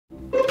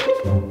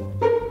Hey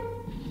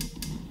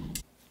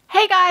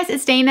guys,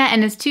 it's Dana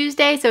and it's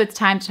Tuesday, so it's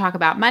time to talk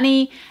about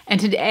money. And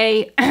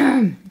today,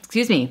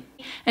 excuse me.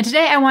 And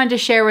today I wanted to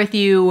share with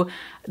you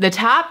the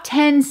top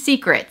 10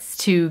 secrets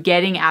to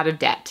getting out of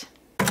debt.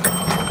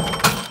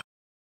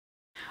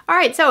 All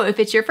right, so if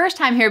it's your first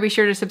time here, be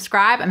sure to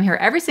subscribe. I'm here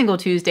every single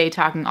Tuesday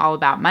talking all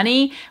about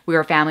money. We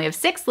are a family of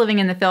 6 living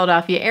in the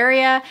Philadelphia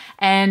area,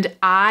 and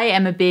I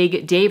am a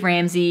big Dave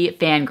Ramsey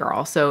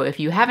fangirl. So if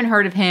you haven't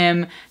heard of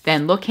him,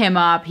 then look him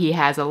up. He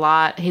has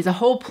a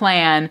whole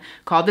plan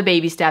called The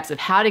Baby Steps of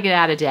how to get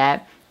out of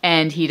debt.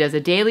 And he does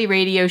a daily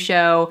radio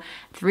show,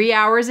 3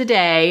 hours a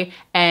day,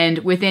 and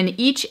within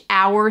each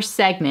hour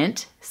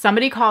segment,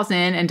 somebody calls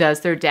in and does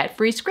their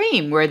debt-free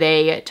scream, where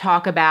they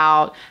talk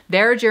about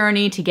their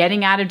journey to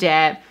getting out of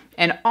debt,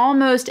 and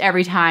almost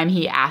every time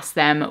he asks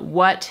them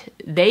what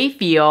they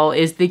feel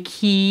is the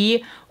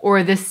key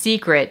or the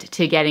secret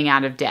to getting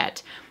out of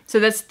debt. So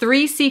that's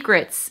 3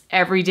 secrets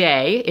every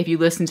day if you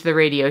listen to the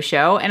radio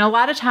show. And a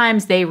lot of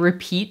times they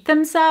repeat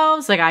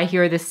themselves. Like I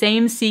hear the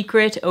same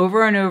secret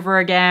over and over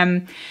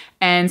again.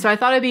 And so I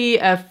thought it'd be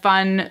a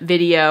fun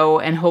video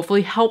and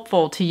hopefully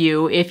helpful to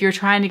you if you're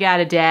trying to get out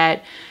of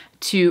debt,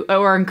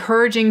 or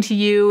encouraging to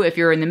you if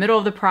you're in the middle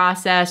of the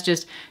process,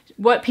 just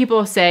what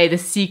people say the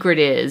secret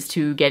is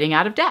to getting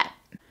out of debt.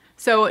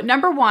 So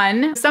number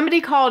 1,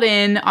 somebody called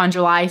in on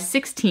July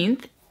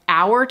 16th,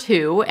 hour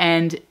 2,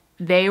 and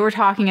they were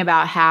talking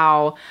about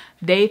how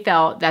they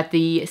felt that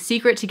the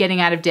secret to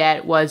getting out of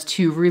debt was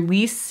to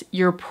release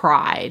your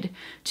pride,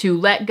 to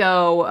let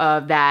go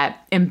of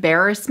that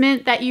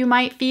embarrassment that you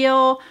might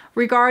feel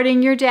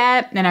regarding your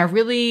debt. And I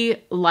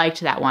really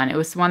liked that one. It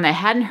was one that I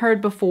hadn't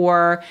heard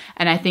before,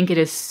 and I think it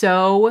is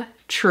so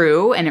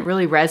true, and it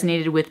really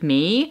resonated with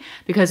me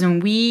because when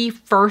we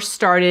first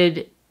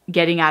started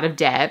getting out of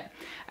debt,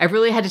 I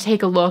really had to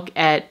take a look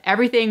at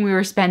everything we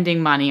were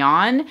spending money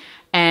on,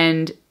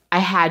 and I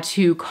had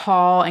to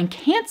call and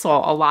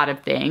cancel a lot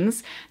of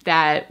things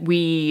that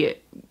we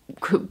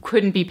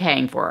couldn't be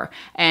paying for.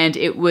 And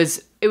it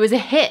was a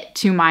hit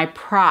to my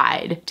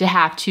pride to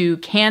have to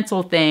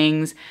cancel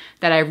things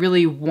that I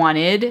really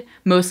wanted,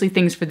 mostly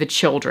things for the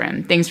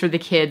children, things for the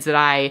kids that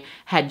I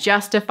had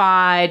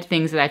justified,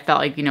 things that I felt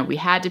like, we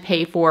had to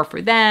pay for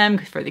them,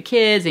 for the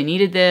kids, they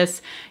needed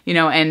this,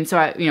 and so,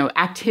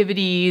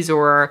 activities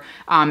or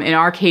in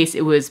our case,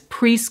 it was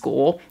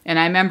preschool. And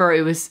I remember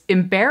it was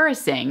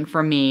embarrassing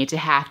for me to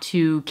have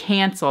to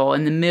cancel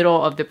in the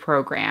middle of the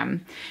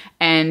program.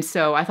 And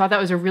so I thought that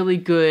was a really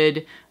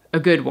good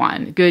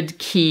one. Good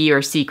key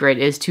or secret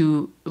is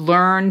to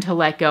learn to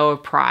let go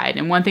of pride.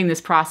 And one thing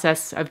this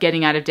process of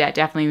getting out of debt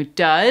definitely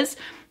does,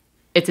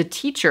 it's a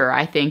teacher,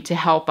 I think, to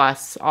help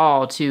us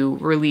all to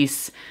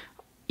release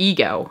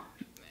ego.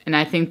 And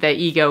I think that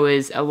ego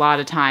is a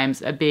lot of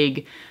times a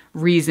big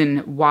reason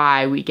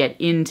why we get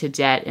into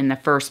debt in the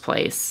first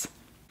place.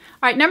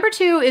 All right, number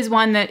 2 is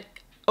one that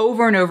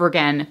over and over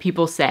again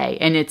people say,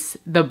 and it's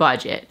the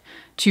budget.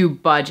 To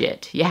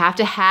budget. You have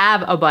to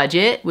have a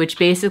budget, which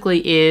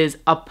basically is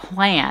a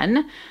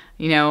plan.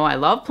 I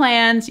love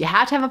plans. You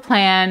have to have a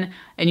plan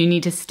and you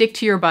need to stick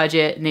to your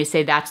budget. And they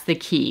say that's the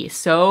key.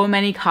 So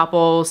many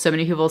couples, so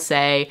many people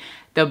say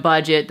the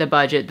budget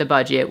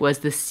was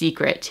the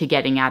secret to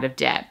getting out of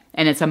debt.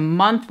 And it's a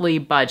monthly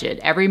budget.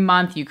 Every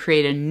month you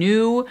create a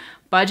new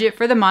budget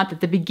for the month at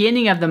the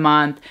beginning of the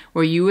month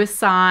where you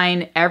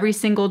assign every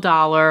single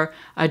dollar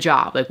a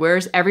job. Like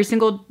where's every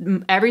single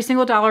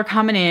dollar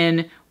coming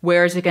in?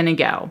 Where is it going to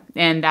go?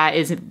 And that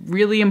is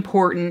really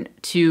important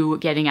to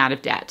getting out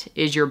of debt,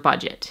 is your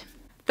budget.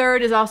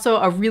 Third is also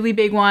a really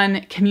big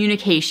one,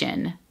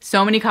 communication.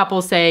 So many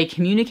couples say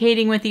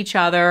communicating with each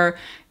other,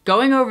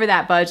 going over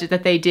that budget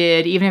that they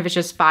did, even if it's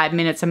just 5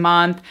 minutes a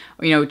month,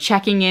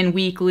 checking in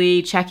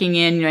weekly, checking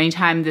in,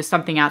 anytime there's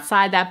something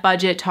outside that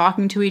budget,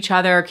 talking to each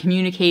other.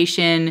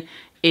 Communication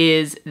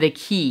is the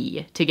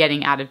key to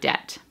getting out of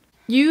debt.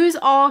 Use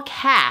all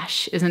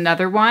cash is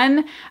another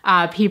one.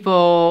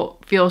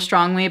 People feel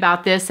strongly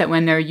about this, that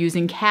when they're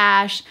using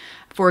cash,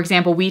 for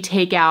example, we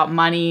take out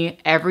money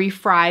every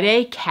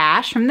Friday,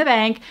 cash from the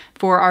bank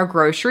for our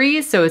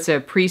groceries. So it's a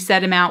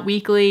preset amount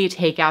weekly,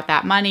 take out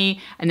that money.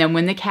 And then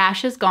when the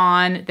cash is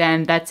gone,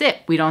 then that's it.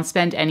 We don't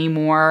spend any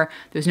more.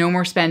 There's no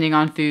more spending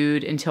on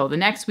food until the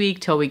next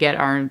week, till we get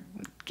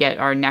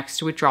our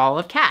next withdrawal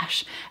of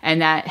cash.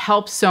 And that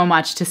helps so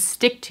much to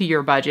stick to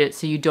your budget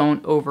so you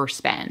don't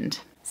overspend.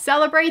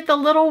 Celebrate the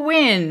little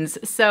wins.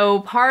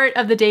 So part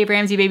of the Dave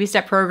Ramsey Baby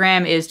Step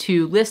program is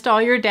to list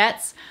all your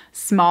debts,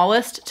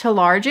 smallest to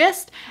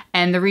largest.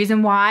 And the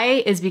reason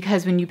why is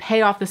because when you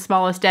pay off the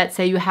smallest debt,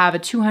 say you have a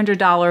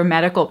 $200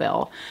 medical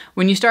bill,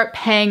 when you start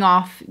paying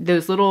off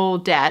those little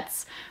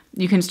debts,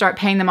 you can start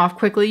paying them off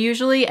quickly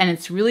usually, and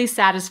it's really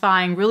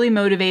satisfying, really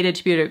motivated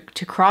to be able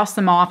to cross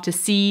them off, to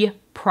see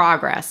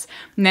progress.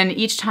 And then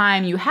each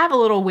time you have a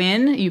little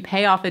win, you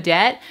pay off a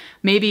debt,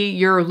 maybe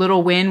your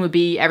little win would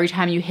be every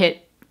time you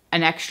hit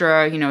an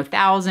extra,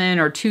 1,000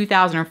 or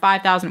 2,000 or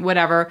 5,000,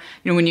 whatever,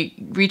 when you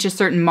reach a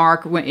certain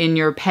mark in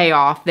your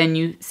payoff, then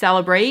you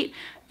celebrate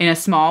in a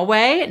small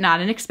way,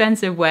 not an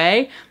expensive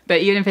way.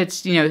 But even if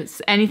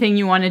it's, anything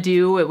you want to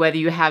do, whether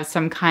you have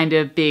some kind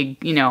of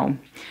big,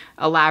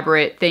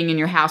 elaborate thing in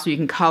your house where you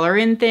can color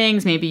in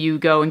things, maybe you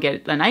go and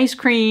get an ice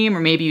cream, or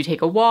maybe you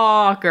take a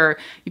walk,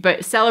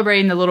 but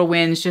celebrating the little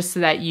wins just so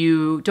that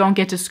you don't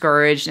get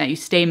discouraged and that you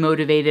stay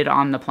motivated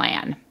on the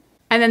plan.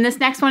 And then this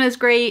next one is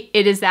great.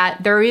 It is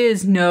that there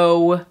is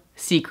no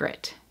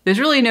secret. There's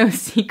really no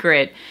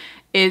secret.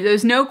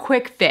 There's no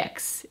quick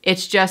fix.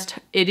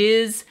 It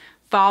is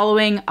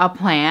following a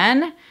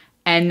plan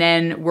and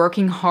then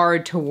working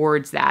hard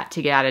towards that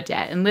to get out of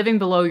debt and living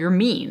below your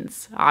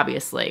means,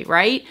 obviously,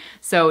 right?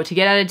 So to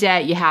get out of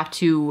debt, you have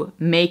to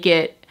make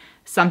it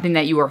something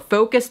that you are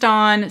focused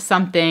on,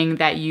 something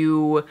that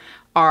you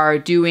are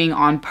doing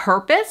on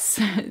purpose.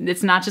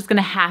 It's not just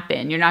gonna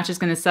happen. You're not just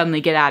gonna suddenly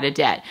get out of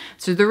debt.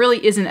 So there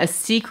really isn't a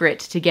secret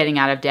to getting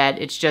out of debt.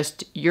 It's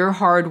just your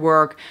hard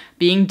work,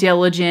 being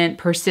diligent,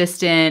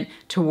 persistent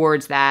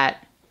towards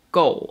that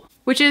goal.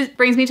 Which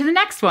brings me to the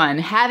next one,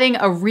 having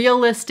a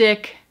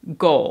realistic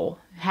goal.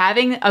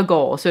 Having a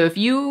goal. So if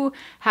you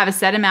have a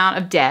set amount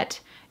of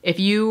debt, if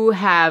you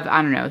have,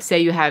 I don't know, say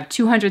you have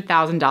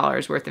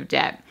 $200,000 worth of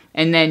debt,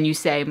 and then you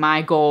say,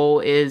 my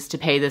goal is to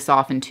pay this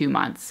off in 2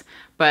 months,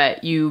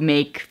 but you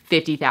make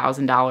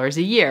 $50,000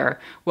 a year.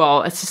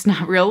 Well, it's just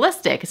not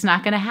realistic. It's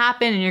not gonna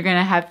happen, and you're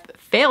gonna have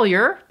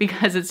failure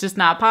because it's just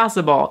not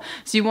possible.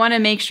 So you wanna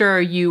make sure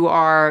you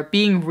are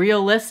being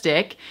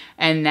realistic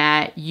and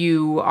that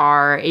you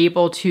are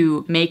able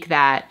to make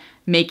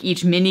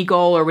each mini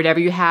goal or whatever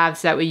you have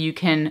so that way you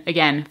can,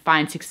 again,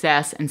 find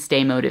success and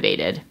stay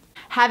motivated.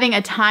 Having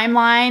a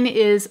timeline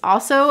is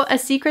also a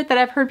secret that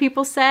I've heard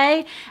people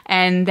say,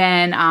 and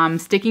then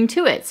sticking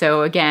to it.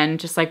 So again,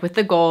 just like with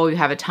the goal, you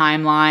have a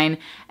timeline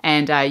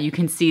and you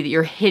can see that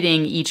you're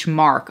hitting each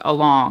mark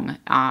along,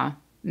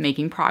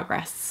 making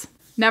progress.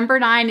 Number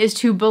 9 is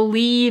to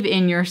believe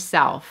in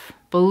yourself.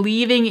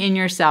 Believing in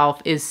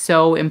yourself is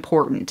so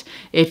important.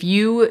 If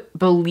you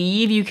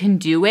believe you can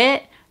do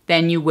it,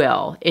 then you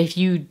will. If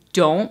you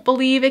don't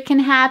believe it can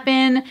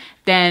happen,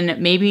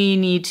 then maybe you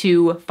need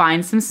to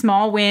find some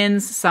small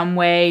wins,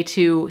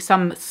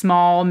 some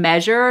small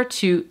measure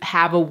to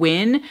have a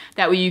win.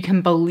 That way you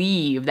can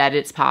believe that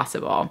it's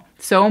possible.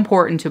 So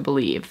important to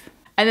believe.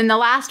 And then the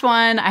last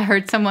one I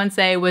heard someone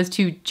say was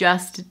to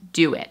just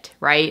do it,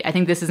 right? I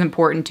think this is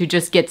important, to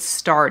just get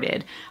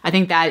started. I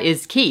think that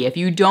is key. If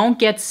you don't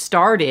get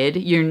started,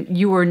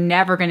 you are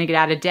never going to get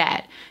out of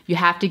debt. You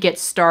have to get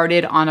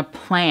started on a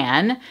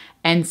plan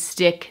and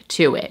stick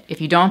to it.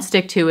 If you don't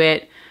stick to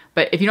it,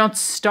 but if you don't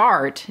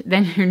start,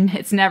 then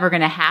it's never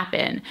going to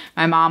happen.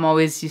 My mom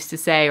always used to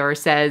say, or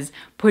says,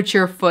 put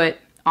your foot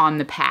on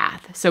the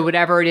path. So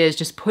whatever it is,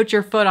 just put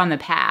your foot on the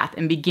path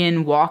and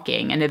begin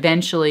walking, and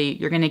eventually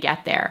you're going to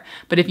get there.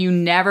 But if you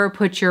never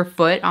put your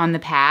foot on the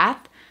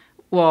path,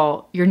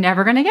 well, you're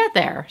never going to get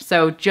there.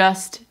 So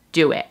just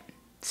do it.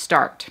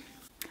 Start.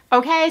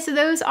 Okay, so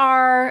those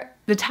are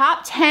the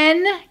top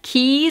 10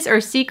 keys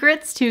or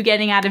secrets to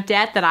getting out of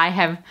debt that I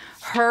have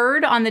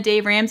heard on the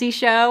Dave Ramsey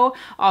Show,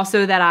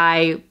 also that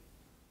I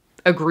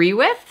agree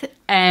with.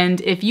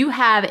 And if you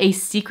have a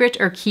secret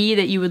or key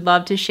that you would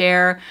love to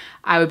share,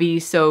 I would be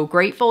so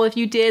grateful if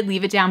you did.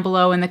 Leave it down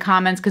below in the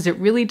comments, because it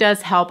really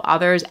does help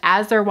others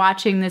as they're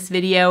watching this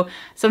video.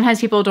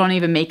 Sometimes people don't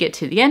even make it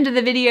to the end of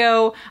the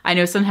video. I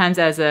know sometimes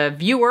as a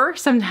viewer,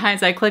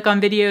 sometimes I click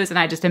on videos and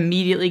I just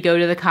immediately go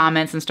to the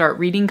comments and start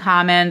reading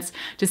comments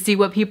to see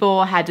what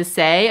people had to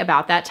say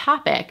about that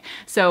topic.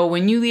 So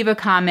when you leave a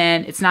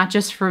comment, it's not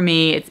just for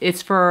me,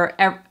 it's for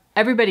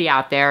everybody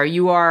out there.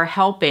 You are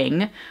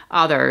helping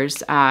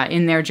others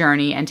in their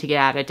journey and to get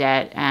out of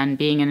debt, and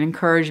being an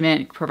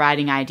encouragement,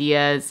 providing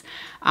ideas.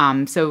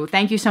 So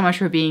thank you so much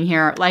for being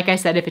here. Like I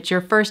said, if it's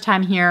your first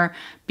time here,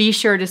 be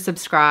sure to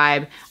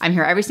subscribe. I'm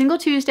here every single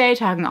Tuesday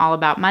talking all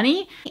about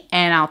money,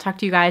 and I'll talk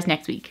to you guys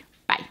next week.